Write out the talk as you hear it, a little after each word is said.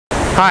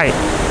Hi,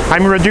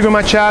 I'm Rodrigo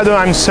Machado.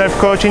 I'm surf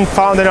coach and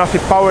founder of the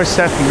Power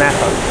Surf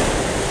Method.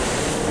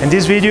 In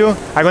this video,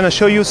 I'm going to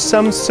show you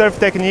some surf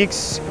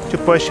techniques to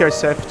push your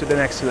surf to the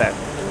next level.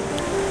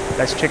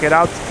 Let's check it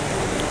out.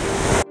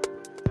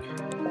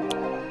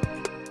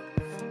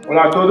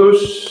 Hola a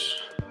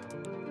todos.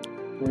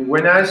 Muy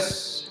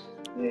buenas.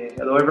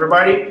 Hello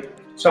everybody.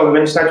 So we're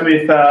going to start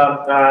with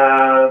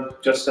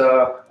just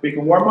a quick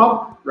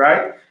warm-up,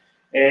 right?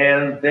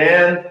 And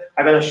then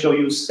I'm going to show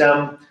you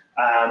some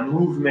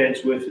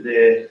movements with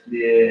the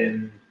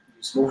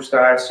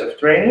SmoothStar surf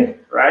training,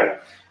 right?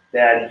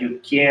 That you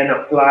can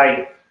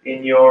apply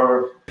in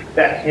your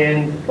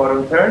backhand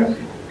bottom turn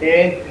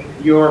and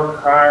your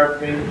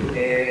carving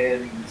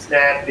and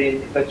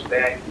snapping,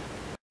 touchback,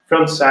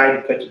 front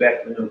side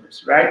touchback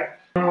maneuvers, right?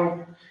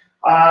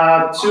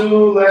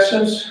 2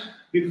 lessons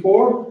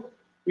before,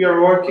 we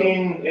are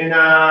working in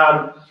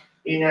a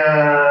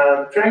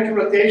triangle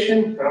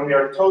rotation from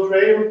your toe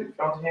rail, the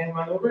front hand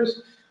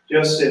maneuvers.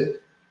 Just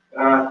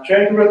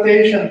triangle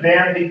rotation,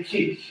 then the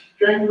kick.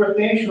 Triangle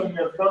rotation on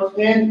your front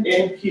hand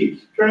and kick.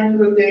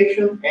 Triangle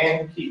rotation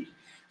and kick.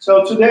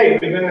 So today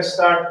we're going to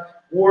start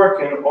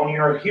working on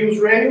your heels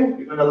rail.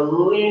 You're going to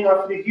lean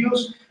off the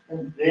heels,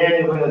 and then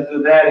you're going to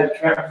do that in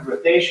triangle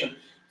rotation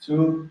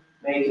to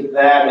make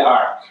that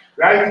arc,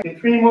 right? The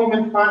 3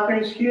 movement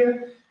patterns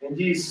here in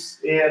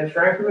this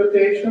triangle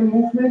rotation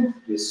movement.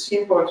 This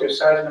simple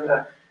exercise I'm going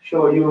to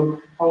show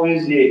you how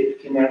is the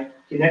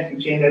connecting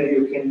chain that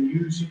you can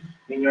use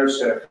in your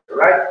surf,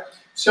 right?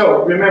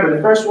 So remember,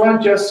 the first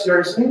one, just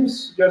your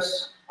slings,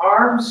 just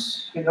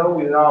arms,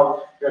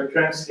 without your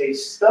trunk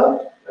stays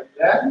stuck like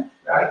that,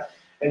 right?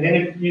 And then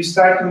if you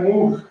start to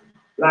move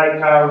like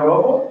a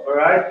robot, all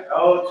right,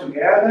 all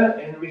together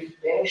and with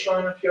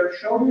tension of your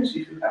shoulders.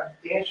 If you have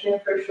tension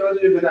of your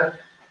shoulders, you're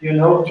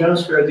gonna,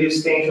 transfer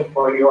this tension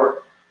for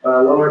your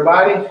lower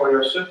body, for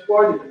your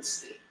surfboard. You can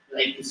stay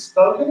like it's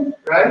talking,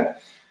 right?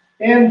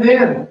 And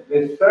then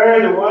the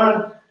third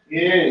one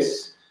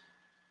is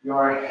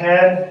your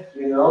head.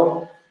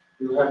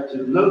 You have to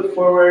look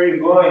for where you're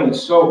going.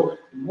 So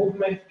the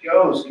movement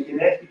goes. The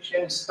kinetic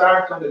chain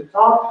starts on the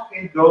top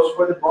and goes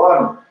for the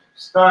bottom.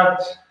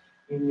 Start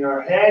in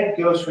your head,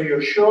 goes for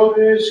your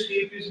shoulders,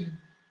 hips.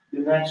 The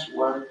next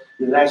one,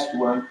 the last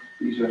one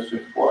is your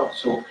surfboard.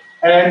 So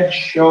head,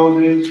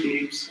 shoulders,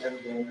 hips, and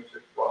then your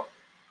surfboard.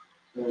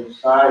 So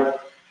side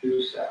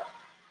to side,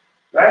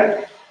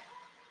 right?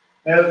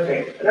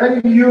 Okay, and I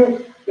give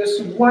you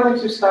just one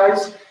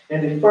exercise,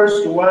 and the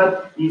first one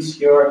is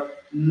your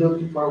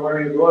looking for where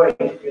you're going.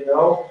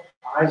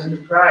 Eyes on the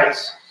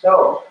prize.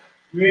 So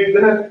we're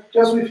gonna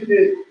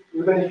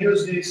we're gonna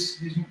use the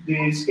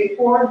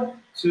skateboard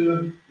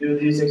to do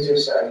this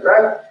exercise,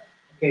 right?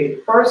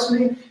 Okay,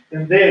 firstly,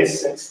 in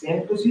this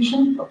extend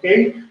position,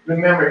 okay,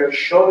 remember your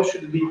shoulder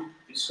should be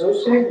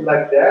dissociated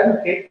like that,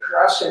 okay,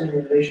 cross in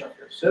relation of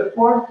your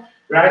surfboard,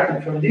 right?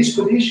 And from this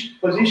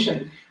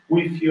position,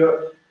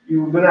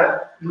 you're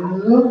gonna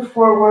look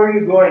for where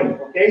you're going,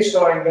 okay?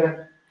 So I'm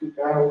gonna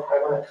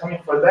come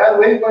in for that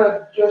way,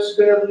 but just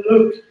gonna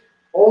look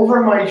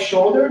over my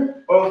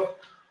shoulder,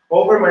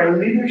 over my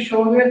leader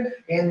shoulder,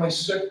 and my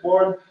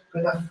surfboard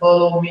gonna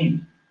follow me,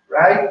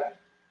 right?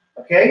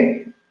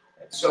 Okay?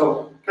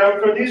 So come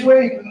from this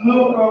way,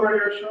 look over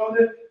your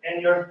shoulder,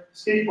 and your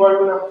skateboard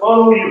gonna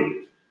follow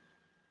you.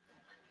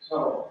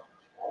 So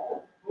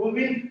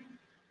moving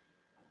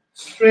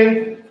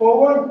straight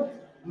forward,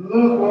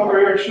 look over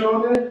your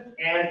shoulder,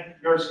 and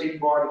your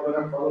skateboard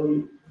gonna follow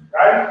you,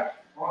 right?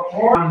 One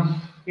more.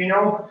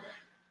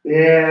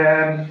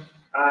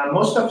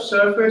 Most of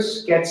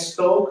surfers get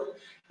stuck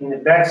in the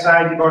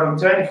backside bottom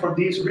turn for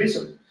this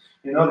reason.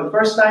 The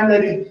first time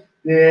that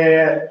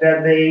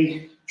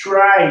they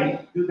try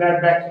do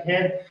that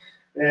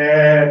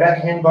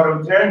backhand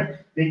bottom turn,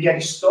 they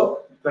get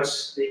stuck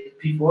because they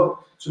pivot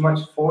too much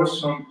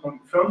force on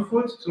front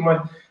foot, too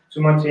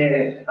much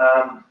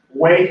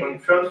weight on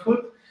front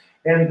foot,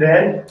 and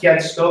then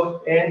get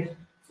stuck and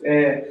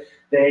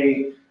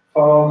they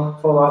fall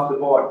off the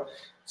board.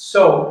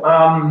 So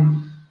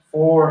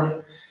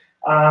for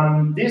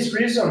this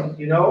reason,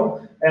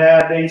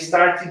 they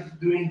started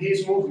doing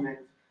this movement,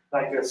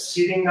 like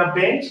sitting a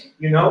bench,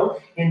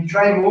 and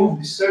try and move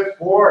the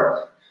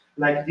surfboard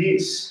like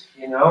this,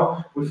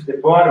 with the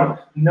bottom,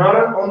 not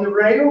on the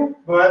rail,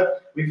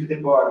 but with the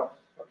bottom.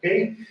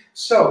 Okay,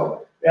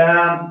 so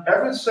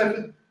every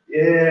surfer,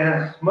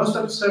 most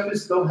of the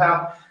surfers don't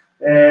have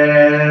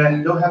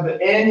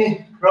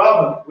any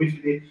problem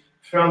with the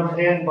front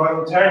hand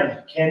bottom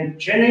turn. Can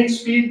generate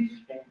speed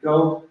and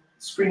go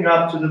spring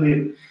up to the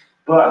lip.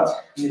 But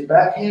in the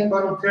backhand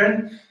bottom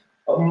turn,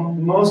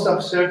 most of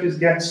surfers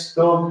get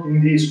stuck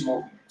in this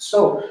movement.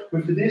 So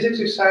with this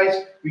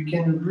exercise, we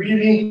can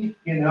really,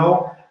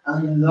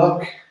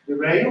 unlock the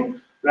rail,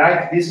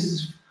 right? This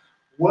is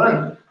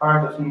one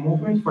part of the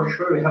movement for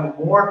sure. We have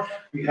more.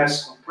 We have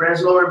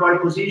compressed lower body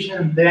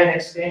position, then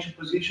extension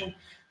position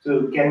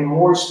to get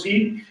more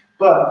speed.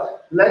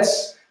 But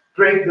let's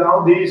break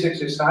down this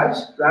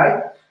exercise,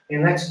 right?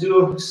 And let's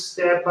do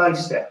step by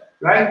step,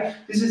 right?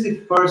 This is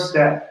the first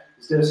step.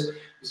 It's just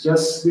It's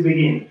just the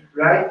beginning,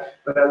 right?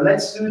 But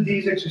let's do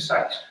this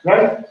exercise,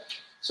 right?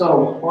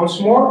 So once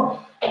more,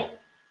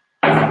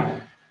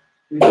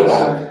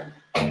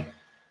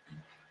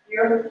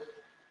 here,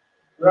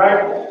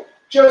 right?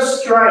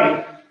 Just try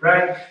it,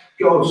 right?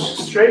 Go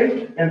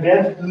straight and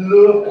then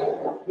look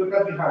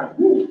up behind.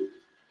 Woo.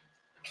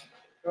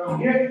 From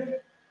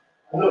here,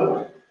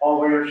 look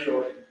over your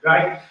shoulder,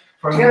 right?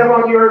 Forget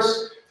about your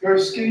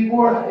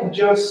skateboard and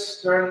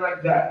just turn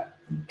like that,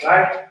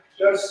 right?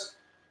 Just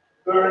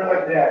turn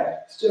like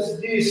that. It's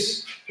just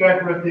this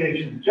track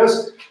rotation,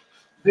 just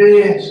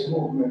this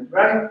movement,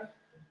 right?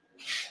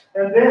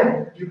 And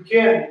then you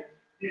can,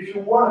 if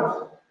you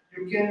want,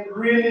 you can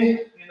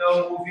really,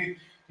 move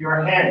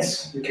your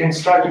hands. You can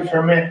start to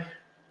ferment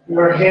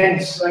your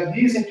hands like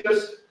this and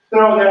just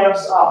throw the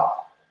arms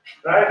up,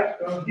 right?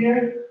 From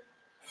here,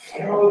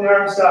 throw the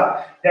arms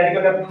up. Then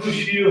you're gonna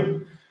push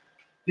you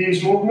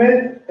this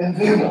movement and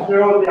then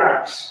throw the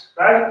arms,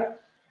 right?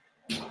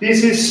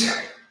 This is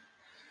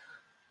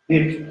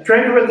the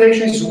track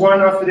rotation is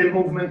one of the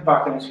movement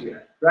patterns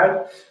here,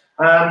 right?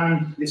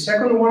 The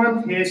second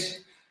one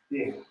is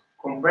the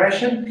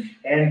compression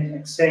and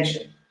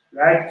extension,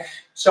 right?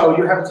 So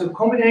you have to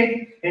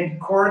combine and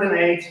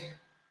coordinate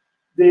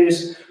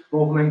these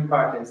movement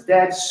patterns.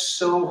 That's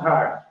so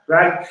hard,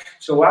 right?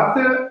 So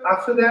after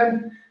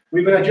that,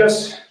 we're gonna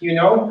just,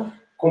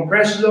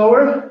 compress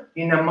lower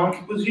in a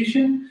monkey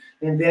position,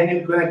 and then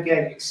you're gonna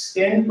get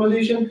extended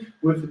position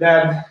with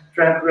that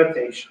track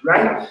rotation,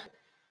 right?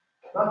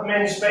 Not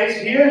many space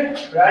here,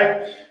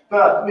 right?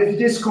 But with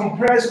this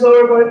compressed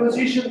lower body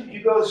position,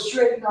 you go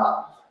straight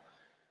up.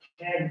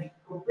 And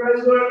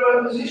compressed lower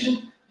body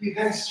position, you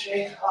go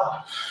straight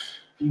up.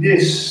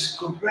 This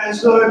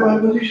compressed lower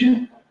body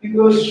position, you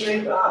go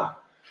straight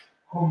up.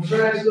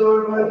 Compressed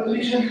lower body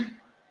position,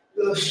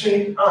 go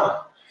straight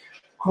up.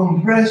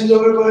 Compressed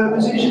lower body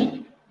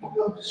position,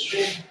 go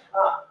straight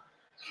up.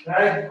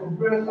 Right?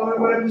 Compressed lower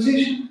body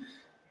position,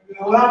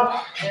 go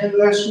up. And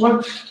last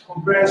one,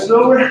 compressed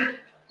lower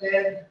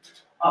and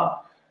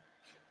up.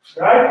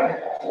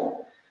 Right?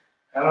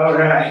 All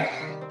right.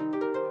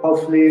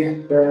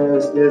 Hopefully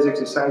this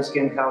exercise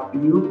can help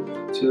you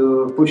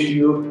to push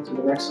you to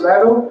the next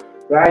level,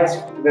 right?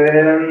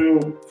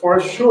 Then for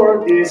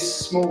sure,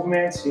 these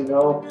movements,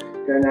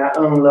 gonna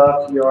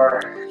unlock your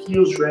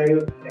heels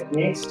rail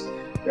techniques,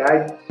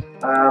 right?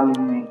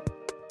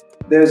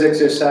 This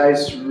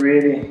exercise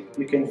really,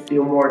 you can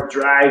feel more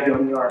drive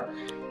on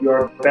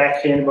your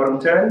backhand bottom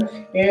turn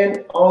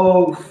and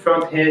all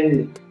front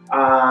hand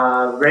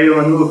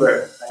rail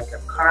maneuver, like a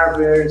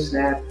carver,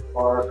 snap,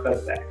 or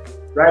cutback,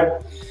 right?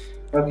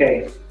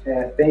 Okay,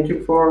 thank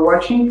you for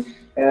watching.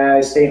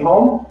 Stay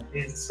home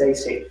and stay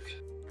safe.